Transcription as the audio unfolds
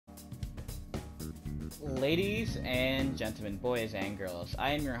Ladies and gentlemen, boys and girls, I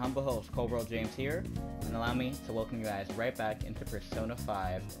am your humble host, Cold James here, and allow me to welcome you guys right back into Persona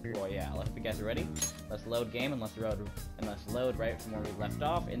 5 Royale. If you guys are ready, let's load game and let's load right from where we left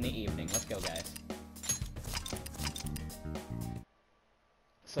off in the evening. Let's go, guys.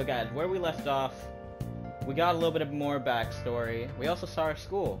 So guys, where we left off, we got a little bit of more backstory. We also saw our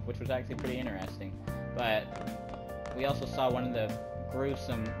school, which was actually pretty interesting, but we also saw one of the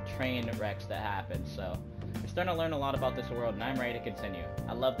gruesome train wrecks that happened, so we're starting to learn a lot about this world, and I'm ready to continue.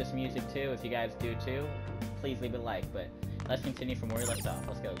 I love this music too. If you guys do too, please leave a like, but let's continue from where we left off.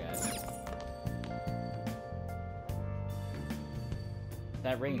 Let's go, guys.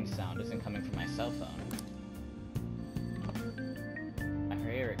 That ringing sound isn't coming from my cell phone. I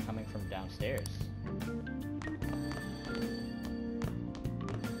hear it coming from downstairs.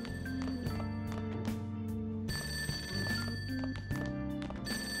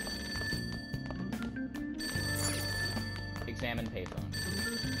 Examine payphone.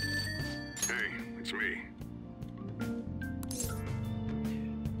 Hey, it's me.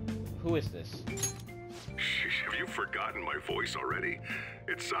 Who is this? Sheesh, have you forgotten my voice already?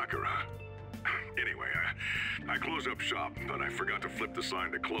 It's Sakura. Anyway, I closed up shop, but I forgot to flip the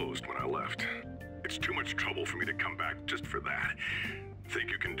sign to closed when I left. It's too much trouble for me to come back just for that.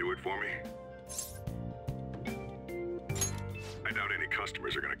 Think you can do it for me? I doubt any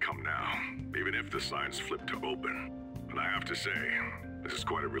customers are gonna come now, even if the sign's flipped to open. But I have to say, this is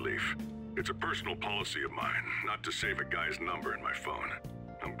quite a relief. It's a personal policy of mine, not to save a guy's number in my phone.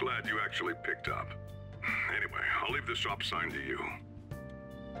 I'm glad you actually picked up. Anyway, I'll leave the shop sign to you.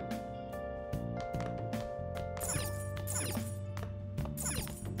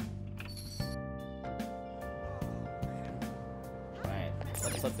 Alright,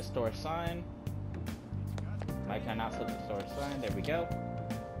 let's flip the store sign. Why can I not flip the store sign? There we go.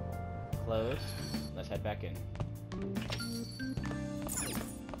 Close. Let's head back in.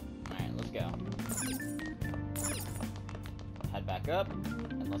 Alright, let's go. Head back up,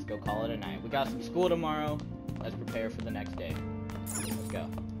 and let's go call it a night. We got some school tomorrow. Let's prepare for the next day. Let's go.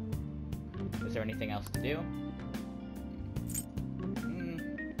 Is there anything else to do?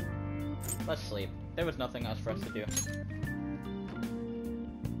 Let's sleep. There was nothing else for us to do.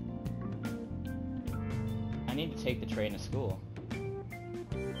 I need to take the train to school.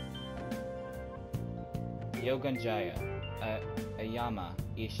 Yoganjaya, Ayama,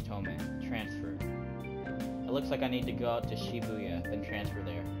 Ishitome, transfer. It looks like I need to go out to Shibuya, then transfer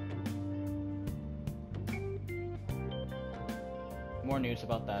there. More news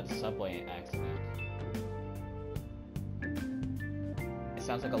about that subway accident. It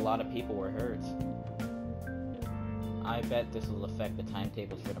sounds like a lot of people were hurt. I bet this will affect the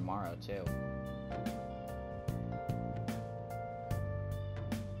timetables for tomorrow, too.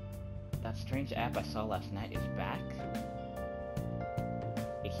 That strange app I saw last night is back?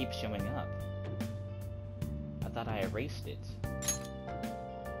 It keeps showing up. I thought I erased it.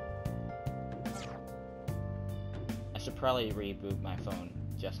 I should probably reboot my phone,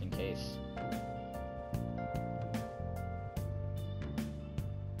 just in case.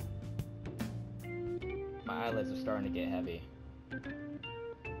 My eyelids are starting to get heavy.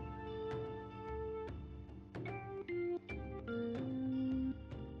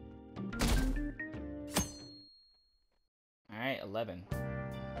 Alright, 11.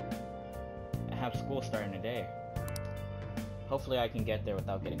 I have school starting today. Hopefully I can get there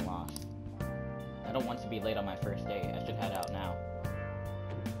without getting lost. I don't want to be late on my first day. I should head out now.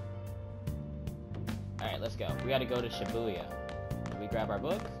 Alright, let's go. We gotta go to Shibuya. Do we grab our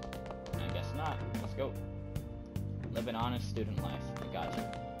book? I guess not. Let's go. Live an honest student life. I got you.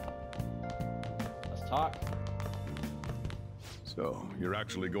 Let's talk. So, you're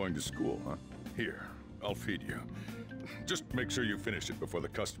actually going to school, huh? Here, I'll feed you. Just make sure you finish it before the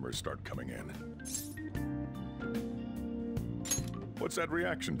customers start coming in. What's that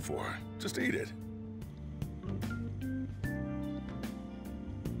reaction for? Just eat it.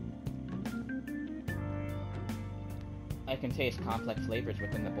 I can taste complex flavors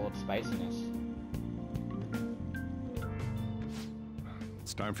within the bold spiciness.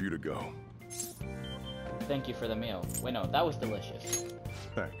 It's time for you to go. Thank you for the meal. Wait, no, that was delicious.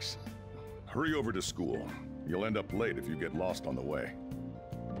 Thanks. Hurry over to school. You'll end up late if you get lost on the way.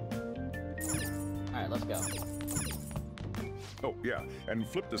 Alright, let's go. Oh, yeah, and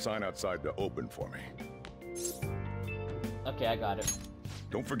flip the sign outside to open for me. Okay, I got it.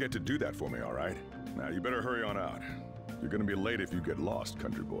 Don't forget to do that for me, all right? Now, you better hurry on out. You're gonna be late if you get lost,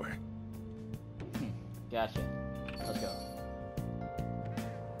 country boy. Gotcha. Let's go.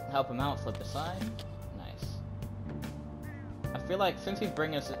 Help him out, flip the sign. Nice. I feel like since he's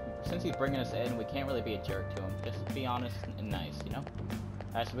bringing us in, we can't really be a jerk to him. Just be honest and nice, you know?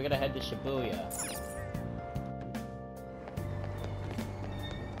 Alright, so we gotta head to Shibuya.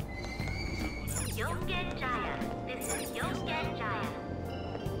 This is Jaya.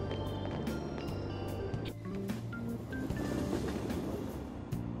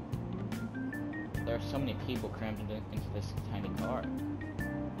 There are so many people crammed into this tiny car.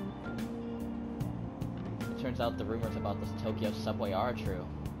 It turns out the rumors about this Tokyo subway are true.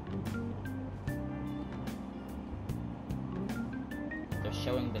 They're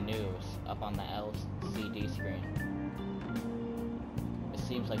showing the news up on the LCD screen. It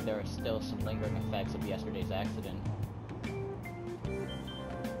seems like there are still some lingering effects of yesterday's accident.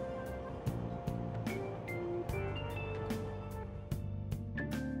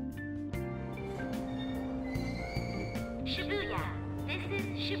 Shibuya. This is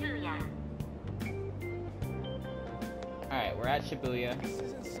Shibuya. Alright, we're at Shibuya.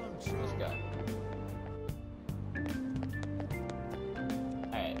 Let's go.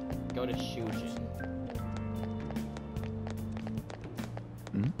 Alright, go to Shujin.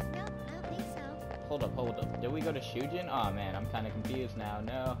 Hmm? No, I don't think so. Hold up. Did we go to Shujin? Oh man, I'm kind of confused now.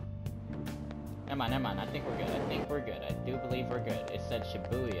 No. Never mind. I think we're good. I do believe we're good. It said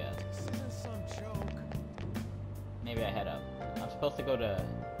Shibuya. This isn't some joke. Maybe I head up. I'm supposed to go to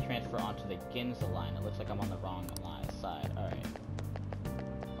transfer onto the Ginza line. It looks like I'm on the wrong side. Alright.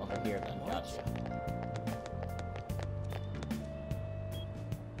 Over here then. Gotcha.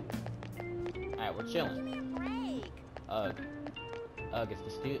 Alright, we're chilling. Give me a break. Ugh,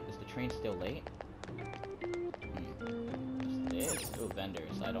 is the train still late? Yes, it is. Ooh,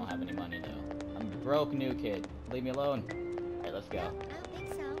 vendors. I don't have any money though. I'm a broke new kid. Leave me alone. Alright, let's No, go. I don't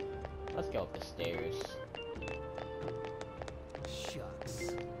think so. Let's go up the stairs.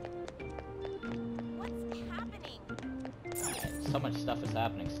 Shucks. What's happening? Alright, so much stuff is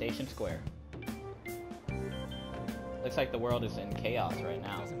happening. Station Square. Looks like the world is in chaos right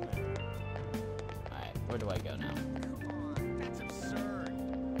now. Doesn't matter. Alright, where do I go now? Come on, that's absurd.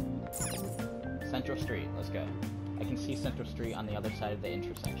 Central Street, let's go. I can see Central Street on the other side of the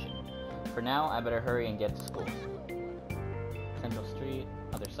intersection. For now, I better hurry and get to school. Central Street,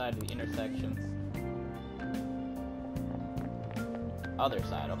 other side of the intersection. Other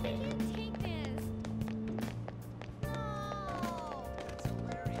side, okay. Take this. No. That's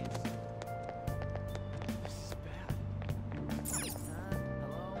hilarious. This is bad.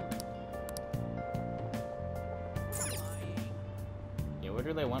 Hello? Lying. Yeah, where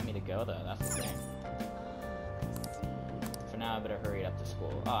do they want me to go though? That's the thing. For now, I better hurry up to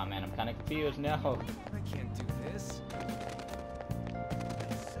school. Oh man, I'm kind of confused. No. I can't do this.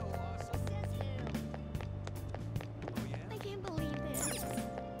 That's so awesome. Oh yeah? I can't believe this.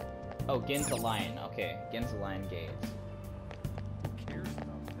 Oh, Ginza Line. Okay, Ginza Line gates. Who cares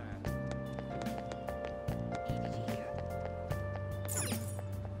about that? Hey, did you hear?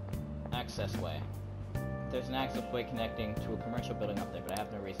 Access way. There's an access way connecting to a commercial building up there, but I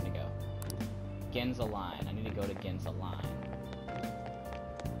have no reason to go. Ginza Line. I need to go to Ginza Line.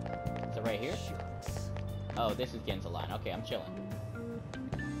 Is it right here? Shucks. Oh, this is Ginza Line. Okay, I'm chilling.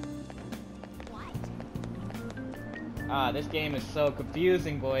 What? Ah, this game is so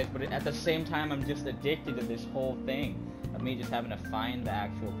confusing, boys, but at the same time, I'm just addicted to this whole thing of me just having to find the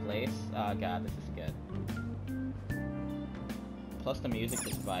actual place. Oh god, this is good. Plus the music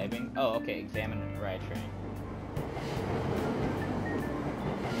is vibing. Oh, okay, examine and ride train.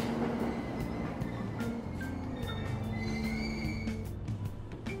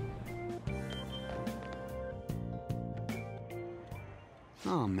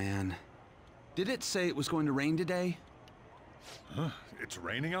 Oh man. Did it say it was going to rain today? Huh? It's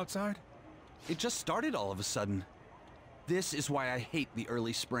raining outside? It just started all of a sudden. This is why I hate the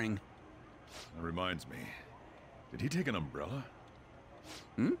early spring. That reminds me. Did he take an umbrella?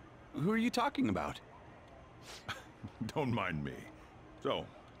 Hmm? Who are you talking about? Don't mind me. So,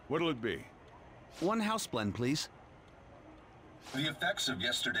 what'll it be? One house blend, please. The effects of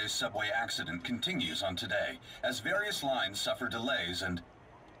yesterday's subway accident continues on today, as various lines suffer delays and...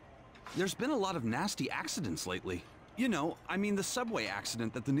 There's been a lot of nasty accidents lately. You know, I mean the subway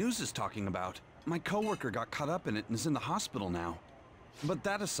accident that the news is talking about. My coworker got caught up in it and is in the hospital now. But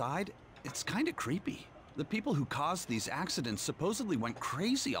that aside, it's kinda creepy. The people who caused these accidents supposedly went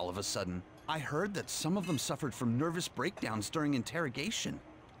crazy all of a sudden. I heard that some of them suffered from nervous breakdowns during interrogation.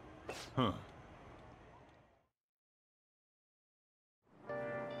 Huh.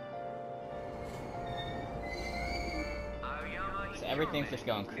 So everything's just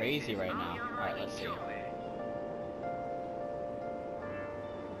going crazy right now. Alright, let's see.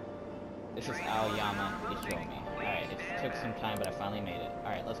 This is Aoyama Ishiromi. Alright. It took some time, but I finally made it.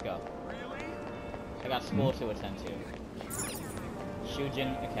 Alright, let's go. I got school to attend to.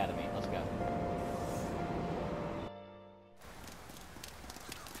 Shujin Academy. Let's go.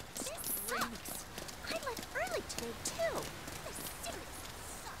 This sucks. I left early today too. This seriously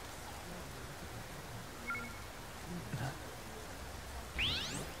sucks.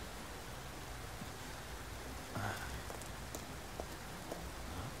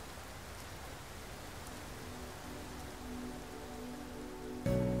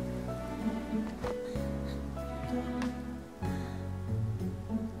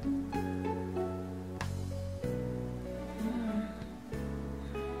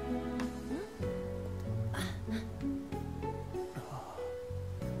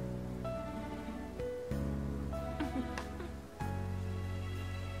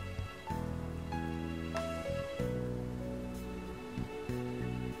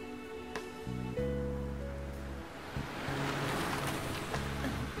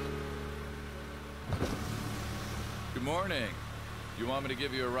 Good morning. You want me to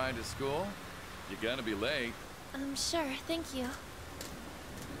give you a ride to school? You're gonna be late. Sure, thank you.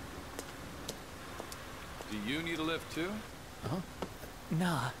 Do you need a lift too?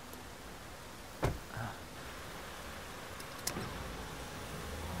 Nah.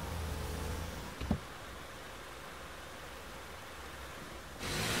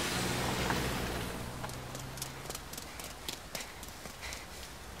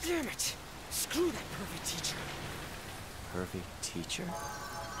 Damn it! Screw that perfect teacher. Perfect teacher?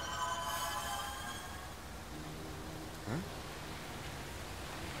 Huh?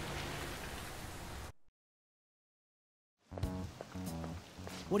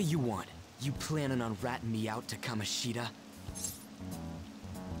 What do you want? You planning on ratting me out to Kamoshida?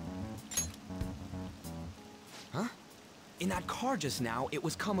 Huh? In that car just now, it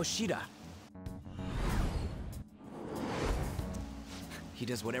was Kamoshida. He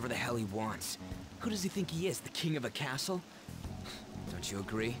does whatever the hell he wants. Who does he think he is, the king of a castle? Don't you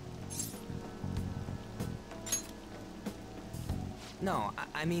agree? No,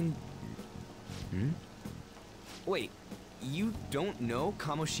 I mean... Wait, you don't know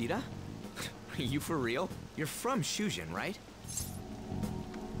Kamoshida? Are you for real? You're from Shujin, right?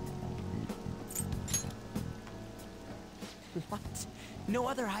 What? No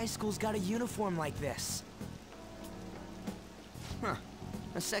other high school's got a uniform like this. Huh.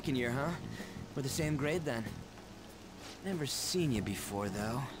 A second year, huh? We're the same grade then. Never seen you before,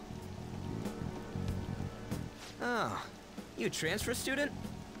 though. Oh, you a transfer student?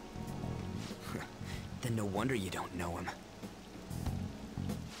 Then no wonder you don't know him.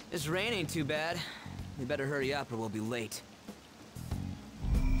 This rain ain't too bad. We better hurry up or we'll be late.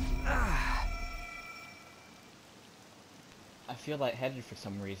 I feel lightheaded for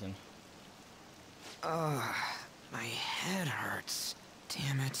some reason. Ugh, my head hurts.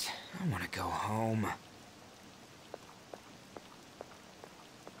 Damn it, I want to go home.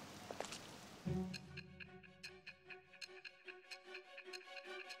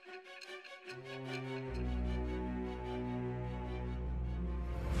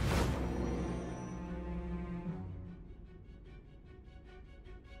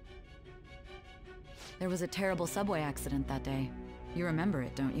 There was a terrible subway accident that day. You remember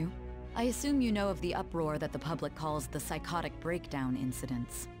it, don't you? I assume you know of the uproar that the public calls the psychotic breakdown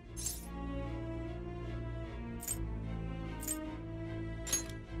incidents.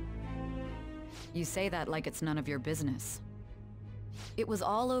 You say that like it's none of your business. It was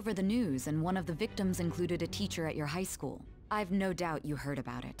all over the news, and one of the victims included a teacher at your high school. I've no doubt you heard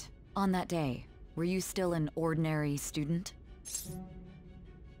about it. On that day, were you still an ordinary student?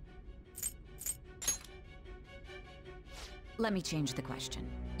 Let me change the question.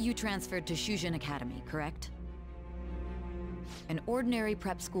 You transferred to Shujin Academy, correct? An ordinary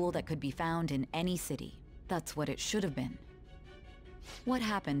prep school that could be found in any city. That's what it should have been. What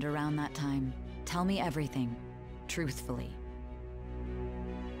happened around that time? Tell me everything, truthfully.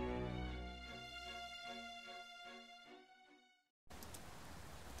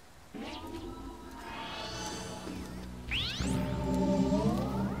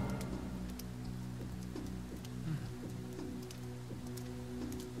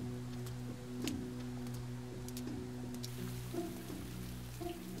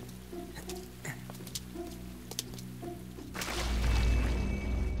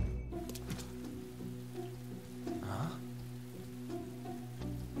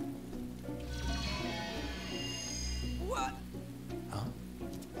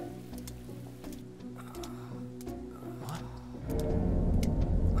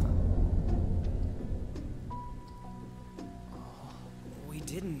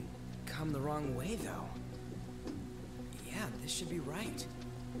 right.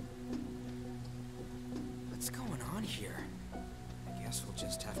 What's going on here? I guess we'll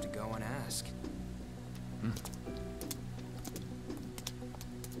just have to go and ask.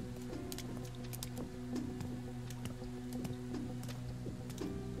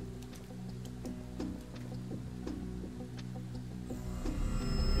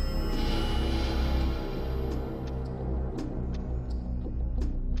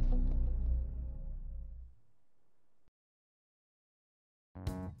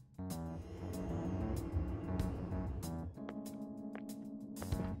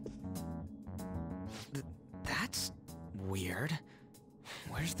 That's weird.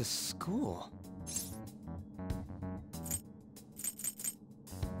 Where's the school?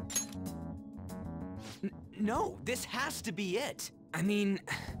 No, this has to be it. I mean,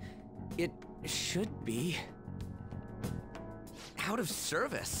 it should be. Out of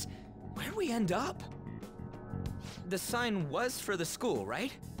service. Where'd we end up? The sign was for the school,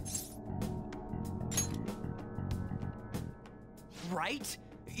 right? Right?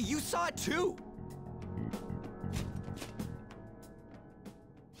 You saw it too!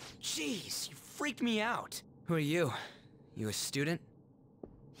 Jeez, you freaked me out. Who are you? You a student?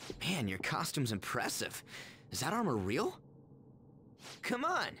 Man, your costume's impressive. Is that armor real? Come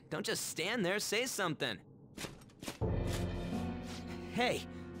on, don't just stand there, say something. Hey,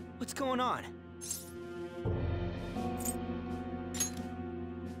 what's going on?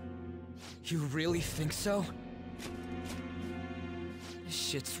 You really think so? This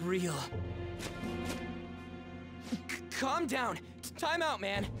shit's real. Calm down. Time out,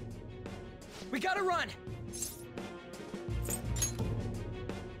 man. We gotta run.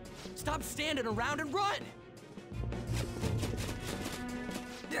 Stop standing around and run!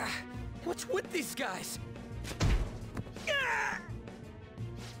 What's with these guys?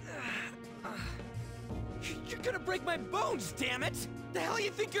 You're gonna break my bones, damn it! The hell you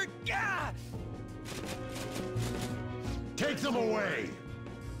think you're... Take them away!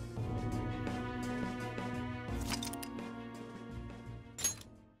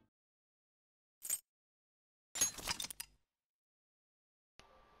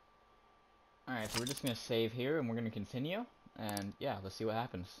 Alright, so we're just gonna save here and we're gonna continue. And yeah, let's see what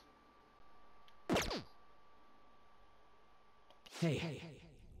happens. Hey.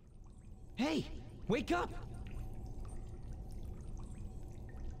 Hey! Wake up!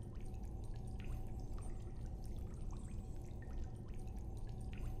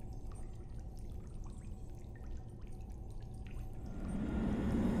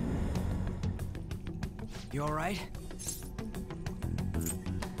 You alright?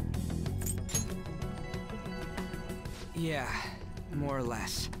 Yeah, more or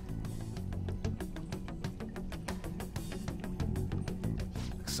less.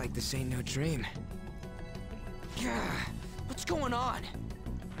 Looks like this ain't no dream. What's going on?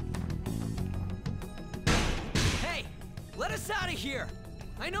 Hey! Let us out of here!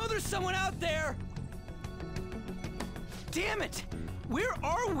 I know there's someone out there! Damn it! Where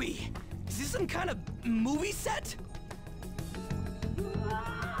are we? Is this some kind of movie set?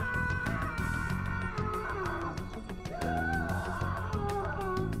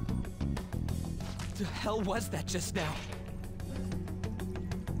 The hell was that just now?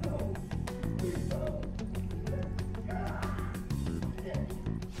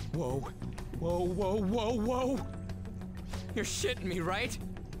 Whoa. Whoa, whoa, whoa, whoa! You're shitting me, right?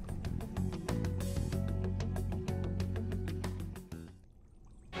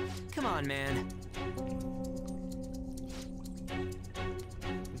 Come on, man.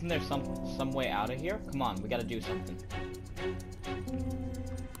 Isn't there some way out of here? Come on, we gotta do something.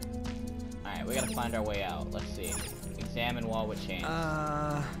 Alright, we gotta find our way out. Let's see. Examine wall with chains.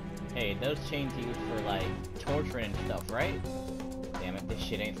 Hey, those chains used for, like, torturing and stuff, right? Damn it, this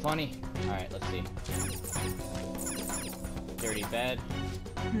shit ain't funny. Alright, let's see. Dirty bed.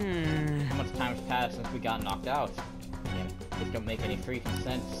 How much time has passed since we got knocked out? Damn it, this don't make any freaking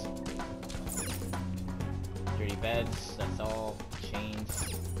sense. Dirty beds, that's all.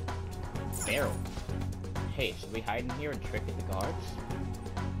 Chains. Barrel. Hey, should we hide in here and trick the guards?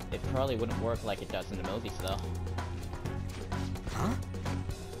 It probably wouldn't work like it does in the movies, though. Huh?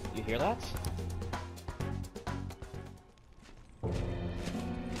 You hear that?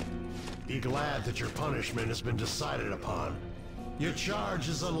 Be glad that your punishment has been decided upon. Your charge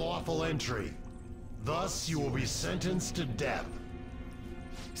is unlawful entry. Thus, you will be sentenced to death.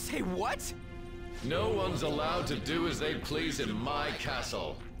 Say what? No one's allowed to do as they please in my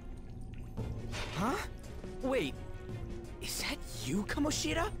castle. Huh? Wait, is that you,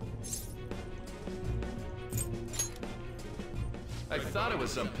 Kamoshida? I thought it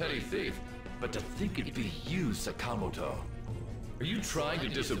was some petty thief, but to think it'd be you, Sakamoto. Are you trying to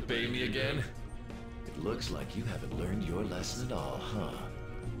disobey me again? It looks like you haven't learned your lesson at all, huh?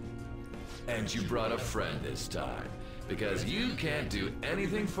 And you brought a friend this time, because you can't do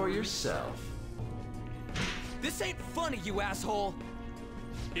anything for yourself. This ain't funny, you asshole!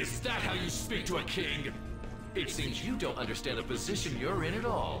 Is that how you speak to a king? It seems you don't understand the position you're in at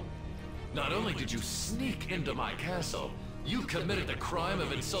all. Not only did you sneak into my castle, you committed the crime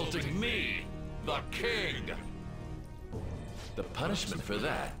of insulting me, the king! The punishment for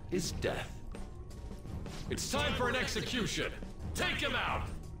that is death. It's time for an execution! Take him out!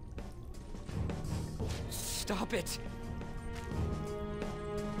 Stop it!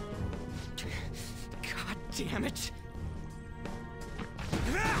 God damn it!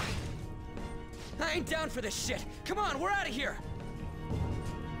 I ain't down for this shit! Come on, we're out of here!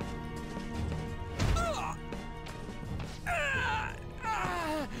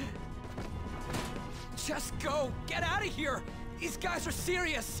 Just go! Get out of here! These guys are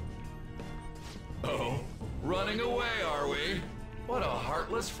serious! Oh? Running away, are we? What a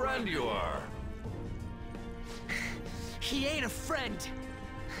heartless friend you are! He ain't a friend!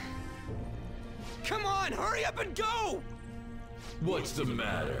 Come on, hurry up and go! What's the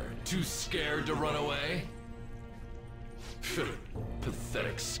matter? Too scared to run away?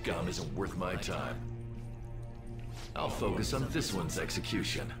 Pathetic scum isn't worth my time. I'll focus on this one's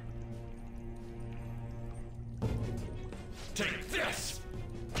execution. Take this!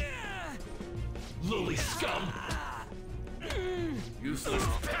 Lowly scum! Useless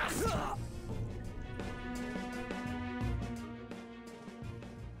pest!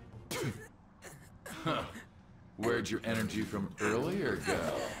 Huh. Where'd your energy from earlier go?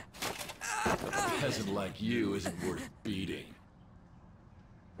 A peasant like you isn't worth beating.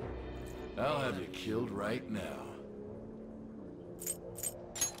 I'll have you killed right now.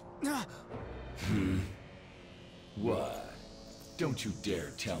 What? Don't you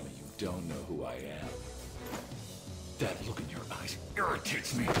dare tell me you don't know who I am. That look in your eyes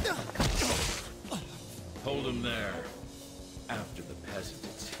irritates me. Hold him there. After the peasant,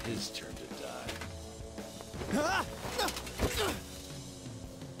 it's his turn to die.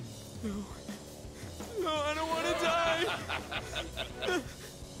 No, I don't want to die!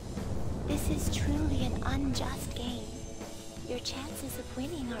 This is truly an unjust game. Your chances of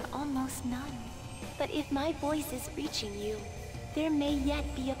winning are almost none. But if my voice is reaching you, there may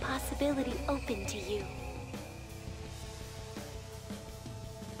yet be a possibility open to you.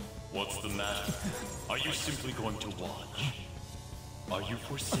 What's the matter? Are you simply going to watch? Are you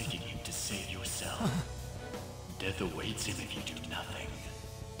forsaking him to save yourself? Death awaits him if you do nothing.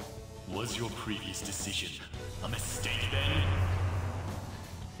 Was your previous decision a mistake then?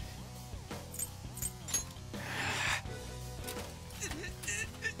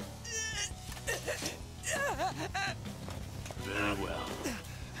 Very well.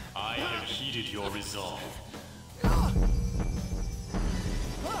 I have heeded your resolve. Vow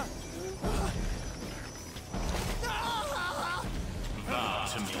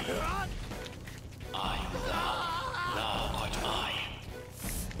to me. I am thou. Thou art I.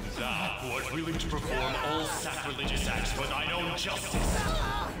 Thou who art willing to perform all sacrilegious acts for thine own justice.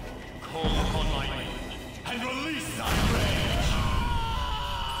 Call upon my name and release thy rage.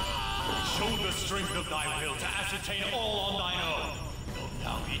 Show the strength of thy will to ascertain all on thine own, though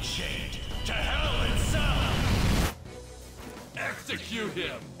thou be chained to hell itself. Execute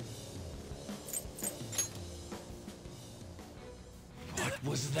him! What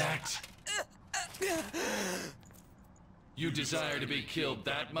was that? You desire to be killed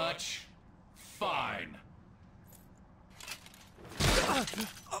that much? Fine.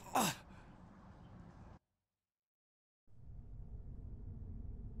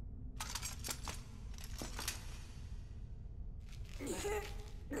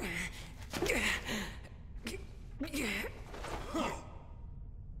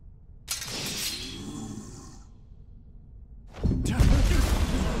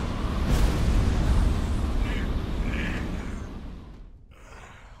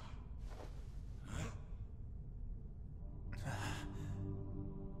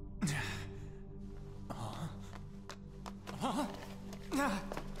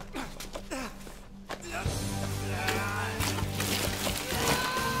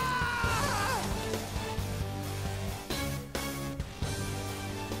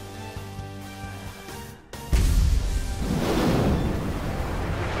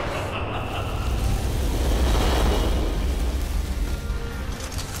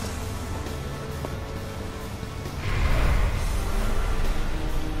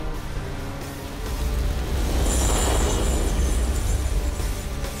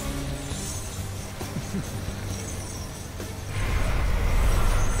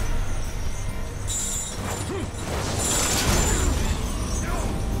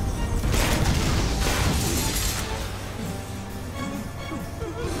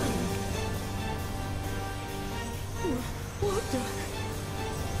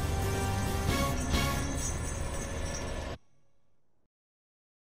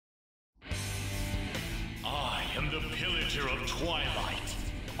 twilight.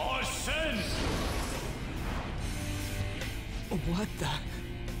 Arsene! What the?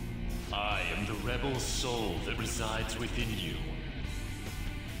 I am the rebel soul that resides within you.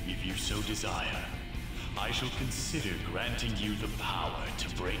 If you so desire, I shall consider granting you the power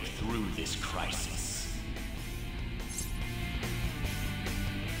to break through this crisis.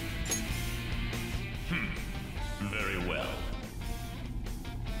 Very well.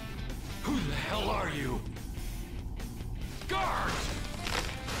 Who the hell are you? Guards!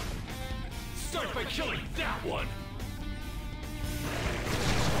 Start by killing that one!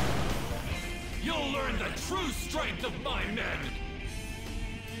 You'll learn the true strength of my men!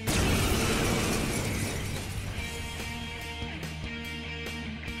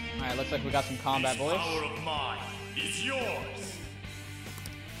 Alright, looks like we got some combat, boys. This power of mine is yours!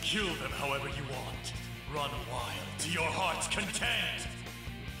 Kill them however you want. Run wild to your heart's content!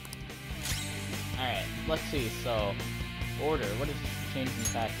 Alright, let's see, so... Order, what is changing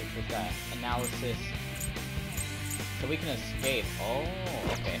tactics? What's that? Analysis. So we can escape. Oh,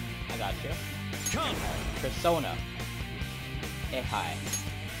 okay. I got you. Come! Persona. Hi.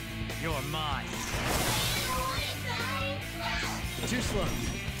 You're mine. Too slow.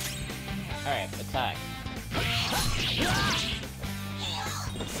 Alright, attack.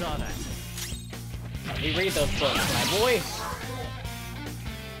 Saw that. Reread those books, my boy!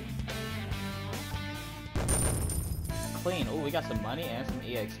 Clean. Oh, we got some money and some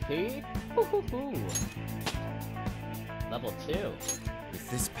EXP. Woo-hoo-hoo. Level 2. With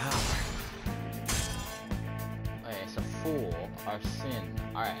this power. Okay, so Fool, Arsene.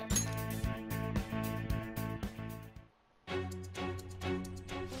 Alright.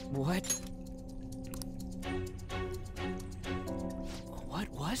 What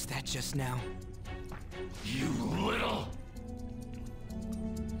was that just now? You little...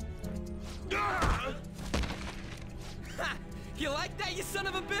 Ha! You like that, you son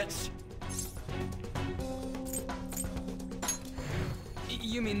of a bitch?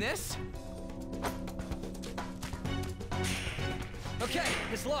 You mean this? Okay,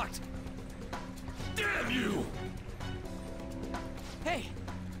 it's locked. Damn you! Hey,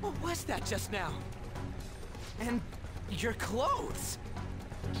 what was that just now? And your clothes.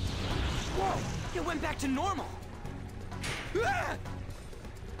 Whoa, it went back to normal. Ah!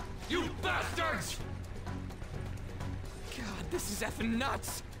 You bastards! God, this is effing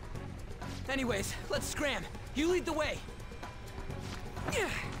nuts. Anyways, let's scram. You lead the way.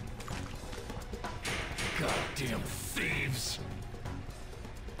 Goddamn thieves!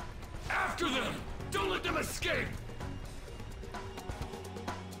 After them! Don't let them escape!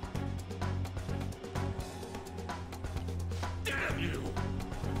 Damn you!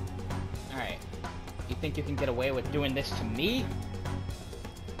 Alright. You think you can get away with doing this to me?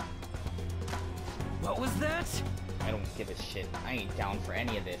 What was that? I don't give a shit. I ain't down for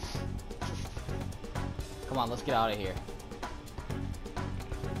any of this. Come on, let's get out of here.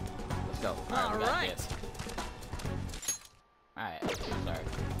 Let's go. Alright. Alright, sorry.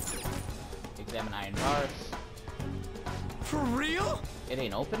 Examine iron bars. For real? It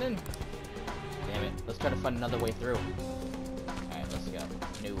ain't opening? Damn it. Let's try to find another way through. Alright, let's go.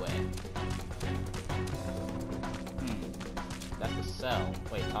 New way. That's the cell.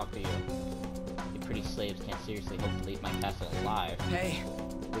 Wait, talk to you. You pretty slaves can't seriously hope to leave my castle alive. Hey.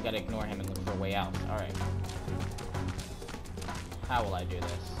 We gotta ignore him and look for a way out. Alright. How will I do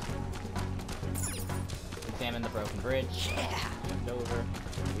this? Examine the broken bridge. Yeah. Shift over.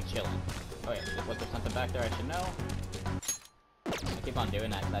 We chillin'. Oh yeah, was there something back there I should know? I keep on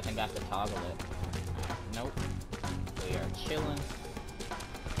doing that because I think I have to toggle it. Nope. We are chillin'.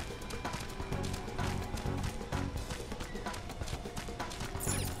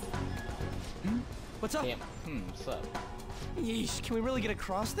 What's up? Damn. What's up? Yeesh, can we really get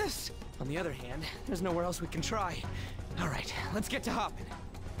across this? On the other hand, there's nowhere else we can try. Alright, let's get to hopping.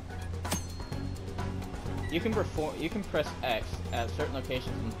 You can press X at certain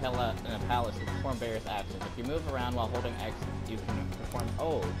locations in a palace to perform various actions. If you move around while holding X, you can perform.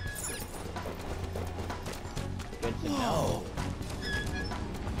 Oh, good to know.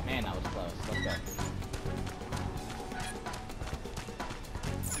 Man, that was close. Let's go.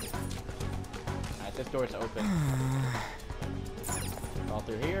 Alright, this door's open. All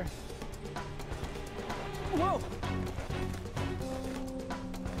through here. Whoa!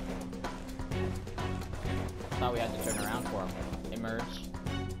 Thought we had to turn around for him. Emerge.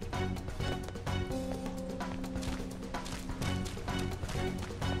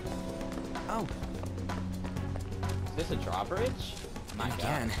 Oh. Is this a drawbridge? My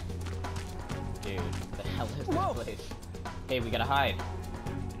God. Dude, the hell is this place? Hey, we gotta hide.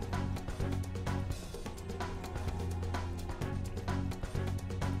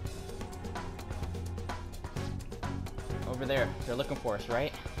 Over there. They're looking for us,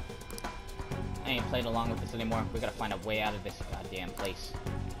 right? I ain't playing along with this anymore. We gotta find a way out of this goddamn place.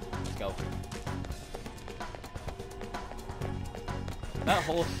 Let's go. That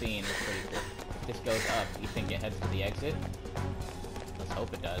whole scene is pretty cool. If this goes up, you think it heads to the exit? Let's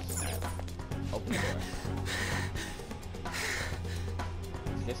hope it does. Alright. Open the door.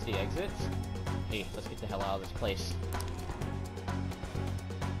 Is this the exit? Hey, let's get the hell out of this place.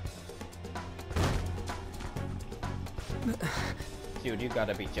 Dude, you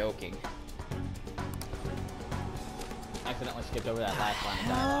gotta be joking. Accidentally skipped over that last line of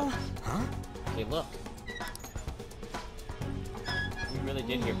dialogue. Huh? Hey, look. We really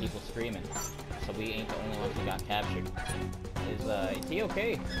did hear people screaming, so we ain't the only ones who got captured. Is he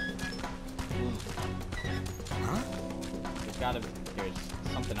okay? Huh? There's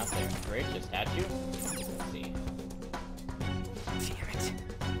something up there. A bridge? A statue? Let's see. Damn it.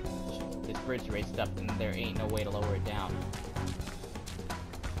 This bridge raised up, and there ain't no way to lower it down.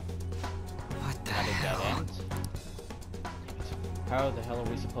 What the How did hell? that end? How the hell are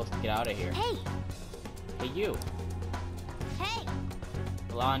we supposed to get out of here? Hey! Hey, you! Hey!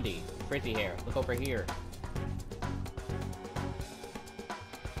 Blondie, frizzy hair, look over here.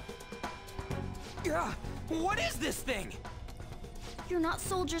 Ugh, what is this thing? You're not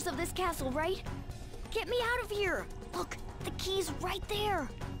soldiers of this castle, right? Get me out of here! Look, the key's right there!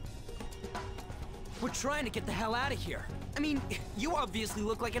 We're trying to get the hell out of here. I mean, you obviously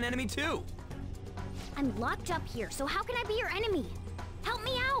look like an enemy too. I'm locked up here, so how can I be your enemy? Help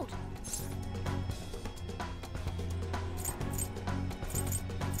me out!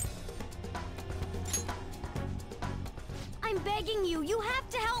 I'm begging you, you have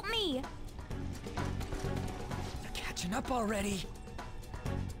to help me! They're catching up already.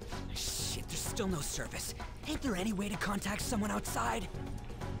 Shit, there's still no service. Ain't there any way to contact someone outside?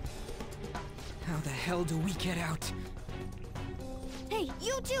 How the hell do we get out? Hey,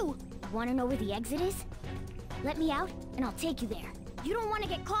 you too! Wanna know where the exit is? Let me out, and I'll take you there. You don't want to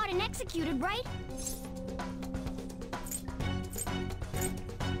get caught and executed, right?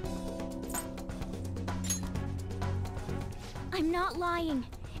 I'm not lying.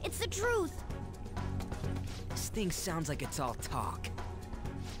 It's the truth. This thing sounds like it's all talk.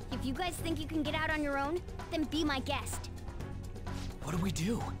 If you guys think you can get out on your own, then be my guest. What do we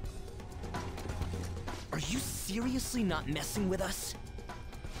do? Are you seriously not messing with us?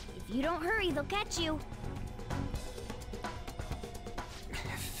 If you don't hurry, they'll catch you.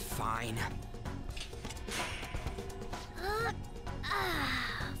 Fine.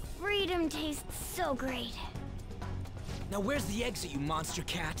 Freedom tastes so great. Now where's the exit, you monster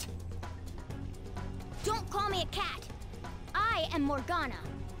cat? Don't call me a cat. I am Morgana.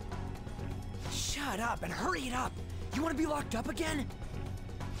 Shut up and hurry it up. You want to be locked up again?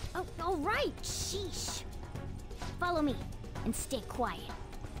 Oh, all right. Sheesh. Follow me and stay quiet.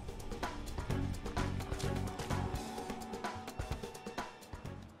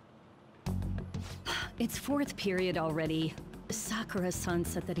 It's fourth period already. Sakura-san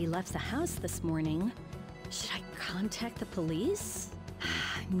said that he left the house this morning. Should I contact the police?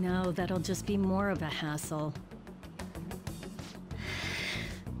 No, that'll just be more of a hassle.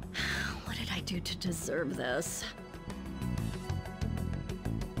 What did I do to deserve this?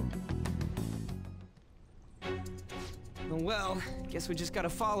 Well, guess we just gotta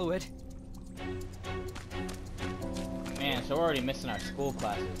follow it. Man, so we're already missing our school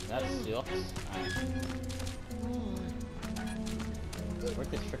classes. That sucks. Alright. Where'd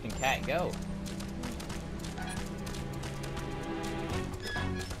this freaking cat go?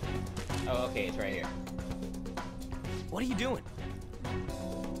 Oh, okay, it's right here. What are you doing?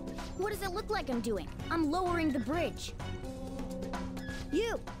 What does it look like I'm doing? I'm lowering the bridge.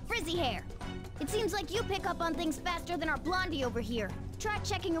 You, frizzy hair. It seems like you pick up on things faster than our blondie over here. Try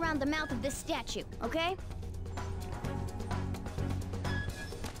checking around the mouth of this statue, okay?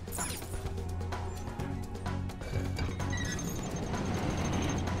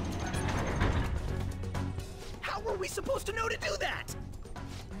 How were we supposed to know to do that?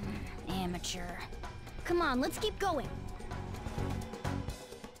 Amateur. Come on, let's keep going.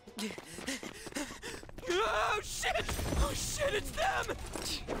 Oh shit! Oh shit, it's them!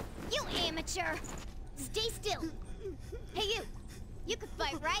 You amateur! Stay still. Hey you! You could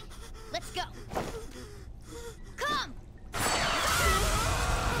fight, right? Let's go. Come!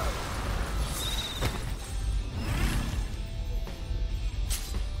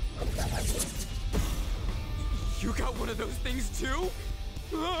 You got one of those things too?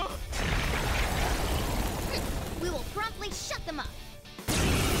 We will promptly shut them up.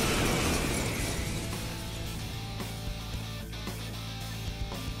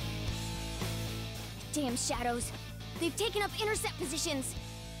 Damn shadows. They've taken up intercept positions.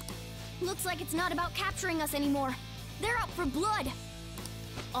 Looks like it's not about capturing us anymore. They're out for blood.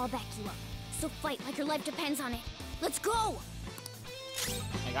 I'll back you up. So fight like your life depends on it. Let's go!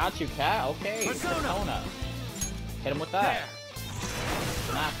 I got you, Cat. Okay. Persona. Hit him with that.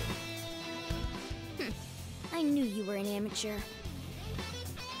 Snap it. I knew you were an amateur.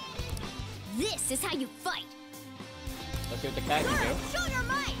 This is how you fight. Let's see what the cat can do. Show your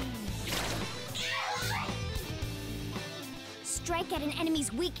might! Strike at an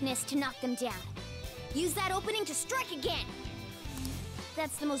enemy's weakness to knock them down. Use that opening to strike again.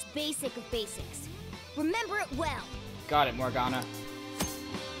 That's the most basic of basics. Remember it well. Got it, Morgana.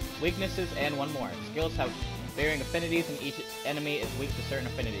 Weaknesses and one more. Skills have varying affinities and each enemy is weak to certain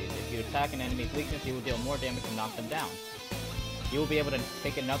affinities. If you attack an enemy's weakness, you will deal more damage and knock them down. You will be able to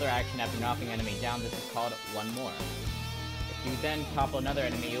take another action after knocking an enemy down. This is called one more. If you then topple another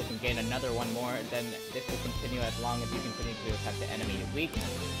enemy, you can gain another one more. Then this will continue as long as you continue to attack the enemy's weakness.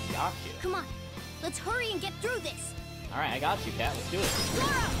 Got you. Come on, let's hurry and get through this. Alright, I got you, Cat. Let's do it.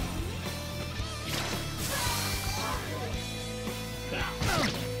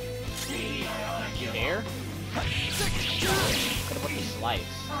 You dare? Could have put the slice.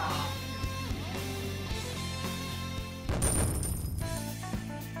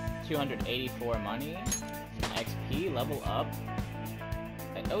 $284 money. XP, level up.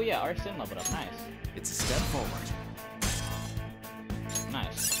 Oh yeah, our Sin leveled up. Nice. It's a step forward.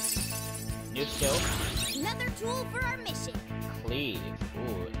 Nice. New skill. Another tool for our mission. Cleave.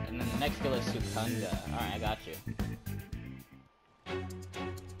 Ooh. And then the next skill is Sukunda. Alright, I got you.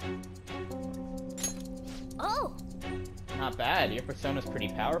 Oh! Not bad. Your persona's pretty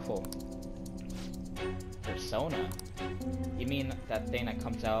powerful. Persona? You mean that thing that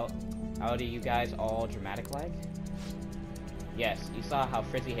comes out of you guys all dramatic like? Yes, you saw how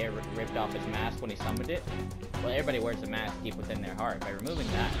Frizzy Hair ripped off his mask when he summoned it? Well, everybody wears a mask deep within their heart. By removing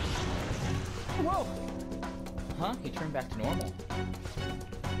that... Whoa! Huh? He turned back to normal.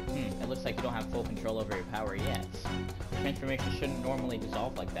 It looks like you don't have full control over your power yet. Transformation shouldn't normally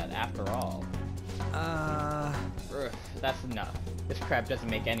dissolve like that, after all. That's enough. This crap doesn't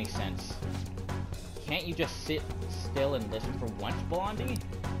make any sense. Can't you just sit still and listen for once, Blondie?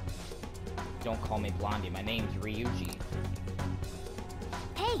 Don't call me Blondie, my name's Ryuji.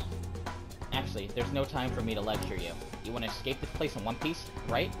 Hey! Actually, there's no time for me to lecture you. You want to escape this place in one piece?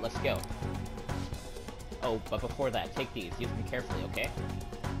 Right? Let's go. Oh, but before that, take these. Use them carefully, okay?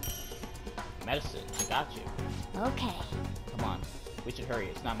 Medicine. I got you. Okay. Come on. We should hurry.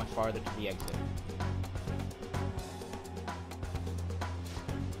 It's not much farther to the exit.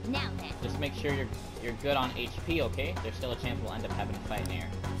 Now then. Just make sure you're good on HP, okay? There's still a chance we'll end up having a fight in here.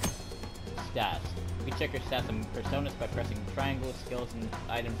 Stats. You can check your stats and personas by pressing triangle. Skills and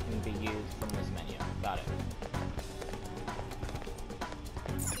items can be used from this menu. Got it.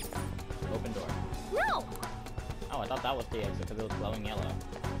 Open door. No! Oh, I thought that was the exit because it was glowing yellow.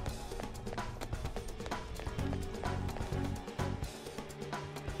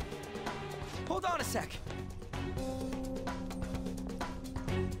 Hold on a sec.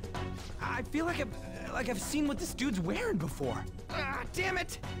 I feel like I've seen what this dude's wearing before. Ah, damn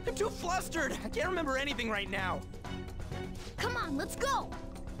it! I'm too flustered. I can't remember anything right now. Come on, let's go!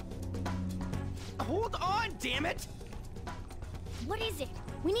 Hold on, damn it! What is it?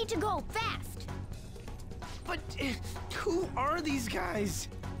 We need to go, fast! But who are these guys?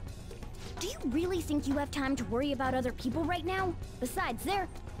 Do you really think you have time to worry about other people right now? Besides, they're...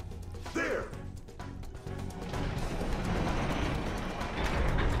 There!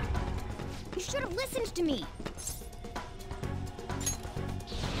 You should have listened to me!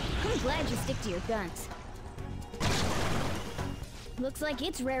 I'm glad you stick to your guns. Looks like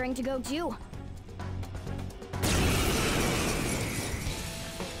it's raring to go too.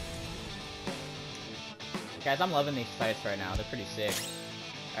 Guys, I'm loving these fights right now. They're pretty sick.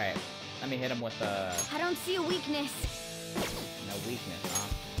 Alright, let me hit him with a... I don't see a weakness. No weakness, huh?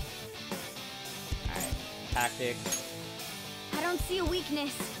 Alright, tactics. I don't see a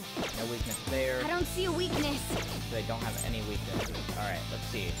weakness. No weakness there. I don't see a weakness. They don't have any weaknesses. Alright, let's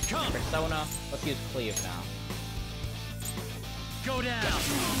see. Persona. Let's use Cleave now. Go down!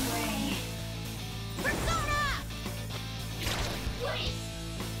 Persona! Wait!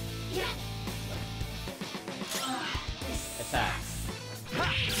 Attack.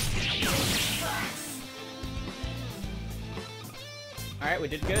 Alright, we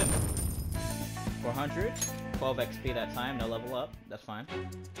did good. 400. 12 XP that time, no level up. That's fine.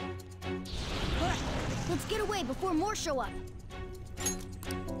 Alright, let's get away before more show up.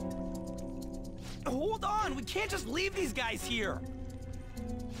 Hold on, we can't just leave these guys here.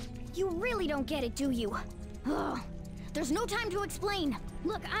 You really don't get it, do you? Ugh. There's no time to explain.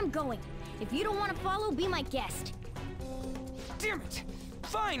 Look, I'm going. If you don't want to follow, be my guest. Damn it!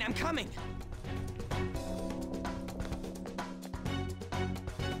 Fine, I'm coming.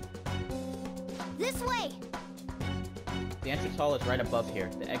 This way! The entrance hall is right above here.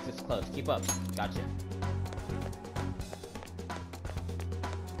 The exit's closed. Keep up. Gotcha.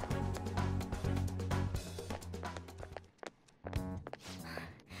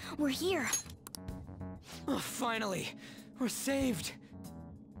 We're here. Oh, finally! We're saved!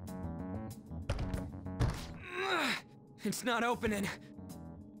 It's not opening.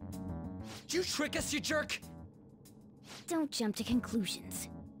 Did you trick us, you jerk? Don't jump to conclusions.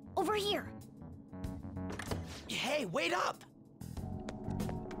 Over here! Hey, wait up!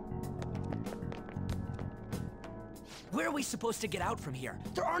 Where are we supposed to get out from here?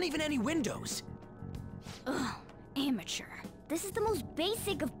 There aren't even any windows. Ugh, amateur. This is the most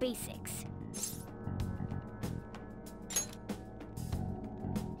basic of basics.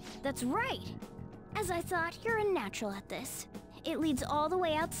 That's right. As I thought, you're a natural at this. It leads all the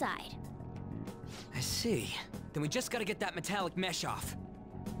way outside. I see. Then we just gotta get that metallic mesh off.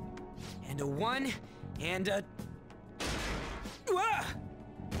 And a 1, and a... Ah!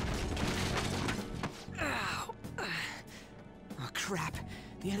 Ow. Oh, crap.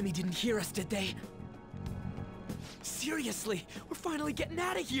 The enemy didn't hear us, did they? Seriously, we're finally getting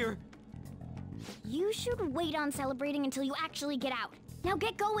out of here! You should wait on celebrating until you actually get out. Now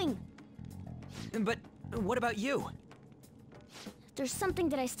get going! But what about you? There's something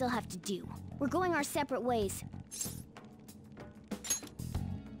that I still have to do. We're going our separate ways.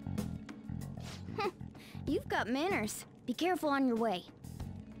 You've got manners. Be careful on your way.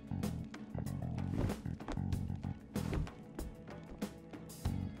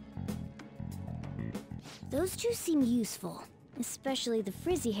 Those two seem useful, especially the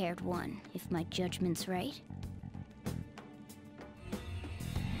frizzy-haired one, if my judgment's right.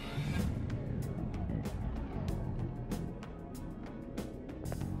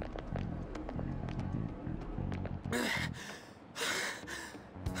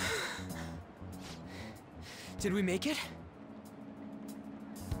 Did we make it?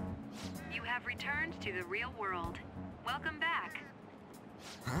 You have returned to the real world. Welcome back.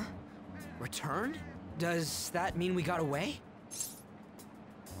 Huh? Returned? Does that mean we got away?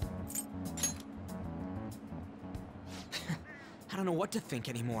 I don't know what to think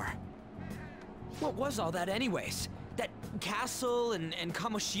anymore. What was all that anyways? That castle and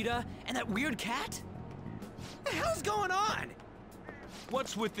Kamoshida and that weird cat? What the hell's going on?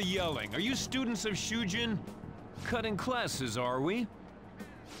 What's with the yelling? Are you students of Shujin? Cutting classes, are we?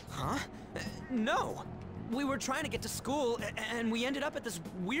 Huh? No. We were trying to get to school, and we ended up at this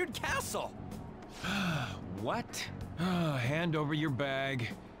weird castle. What? Hand over your bag.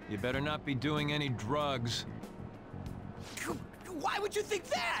 You better not be doing any drugs. Why would you think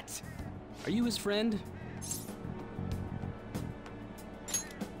that? Are you his friend?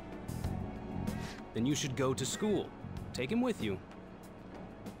 Then you should go to school. Take him with you.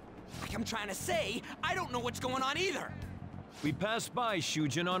 Like I'm trying to say, I don't know what's going on either. We passed by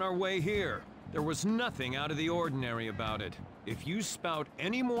Shujin on our way here. There was nothing out of the ordinary about it. If you spout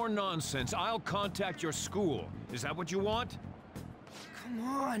any more nonsense, I'll contact your school. Is that what you want? Come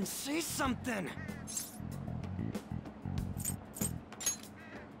on, say something.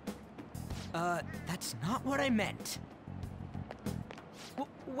 That's not what I meant.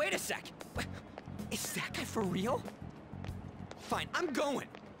 Wait a sec. Is that guy for real? Fine, I'm going.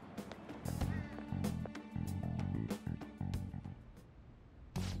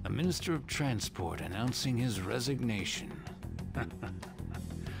 A Minister of Transport announcing his resignation.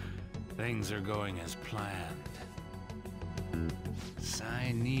 Things are going as planned.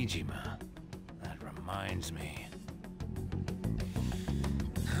 Sai Nijima. That reminds me.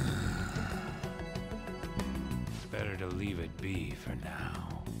 Better to leave it be for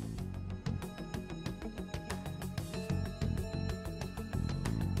now.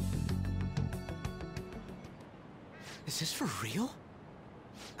 Is this for real?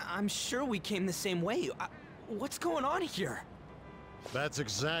 I'm sure we came the same way. What's going on here? That's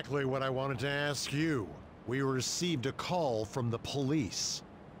exactly what I wanted to ask you. We received a call from the police.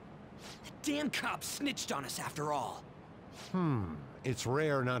 The damn cops snitched on us after all. It's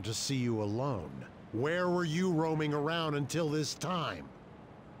rare not to see you alone. Where were you roaming around until this time?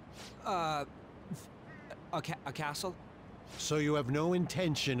 A castle? So you have no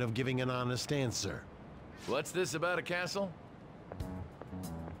intention of giving an honest answer? What's this about a castle?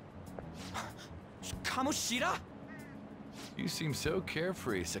 Kamoshida? You seem so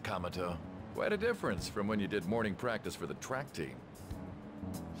carefree, Sakamoto. Quite a difference from when you did morning practice for the track team.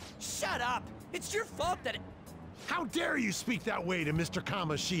 Shut up! It's your fault that How dare you speak that way to Mr.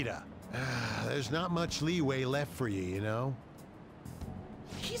 Kamoshida? There's not much leeway left for you, you know?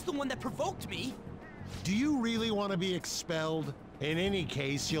 He's the one that provoked me! Do you really want to be expelled? In any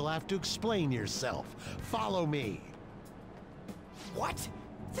case, you'll have to explain yourself. Follow me. What?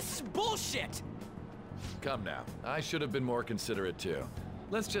 This is bullshit! Come now. I should have been more considerate too.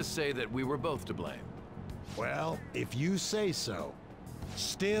 Let's just say that we were both to blame. Well, if you say so.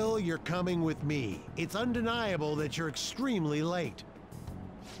 Still, you're coming with me. It's undeniable that you're extremely late.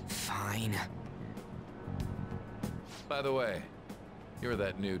 Fine. By the way, you're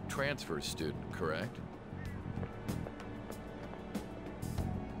that new transfer student, correct?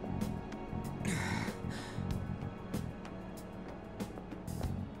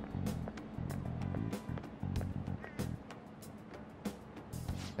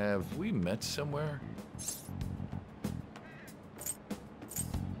 Have we met somewhere?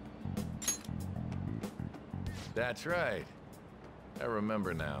 That's right. I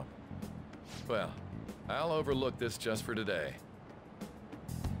remember now. Well, I'll overlook this just for today.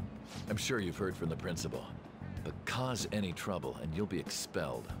 I'm sure you've heard from the principal, but cause any trouble and you'll be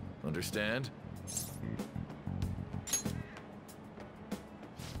expelled. Understand?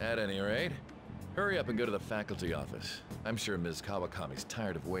 At any rate, hurry up and go to the faculty office. I'm sure Ms. Kawakami's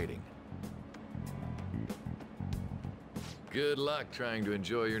tired of waiting. Good luck trying to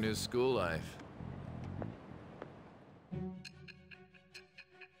enjoy your new school life.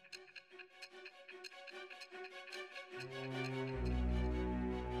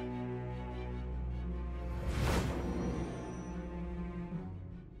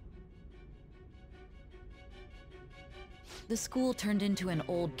 The school turned into an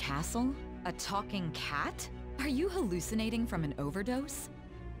old castle? A talking cat? Are you hallucinating from an overdose?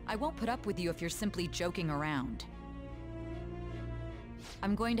 I won't put up with you if you're simply joking around.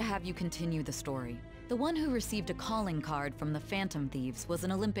 I'm going to have you continue the story. The one who received a calling card from the Phantom Thieves was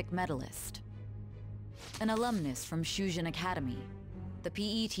an Olympic medalist. An alumnus from Shujin Academy. The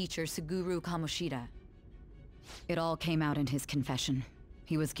PE teacher Suguru Kamoshida. It all came out in his confession.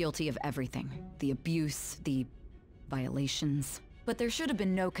 He was guilty of everything. The abuse, the violations. But there should have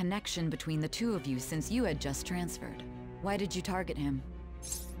been no connection between the two of you since you had just transferred. Why did you target him?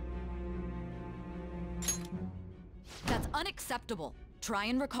 That's unacceptable. Try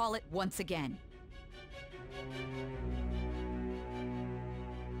and recall it once again.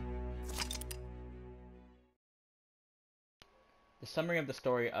 The summary of the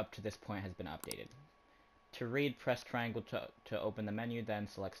story up to this point has been updated. To read, press triangle to open the menu, then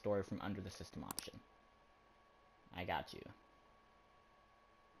select story from under the system option. I got you.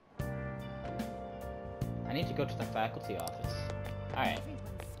 I need to go to the faculty office. Alright.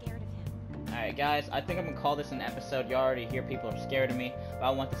 Alright guys, I think I'm gonna call this an episode. You already hear people are scared of me, but I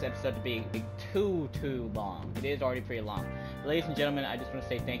don't want this episode to be too long. It is already pretty long. Ladies and gentlemen, I just want to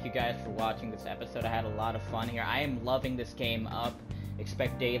say thank you guys for watching this episode. I had a lot of fun here. I am loving this game up.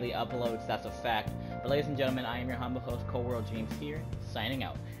 Expect daily uploads, that's a fact. But ladies and gentlemen, I am your humble host, Cold James here, signing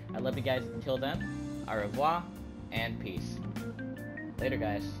out. I love you guys until then. Au revoir, and peace. Later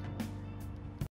guys.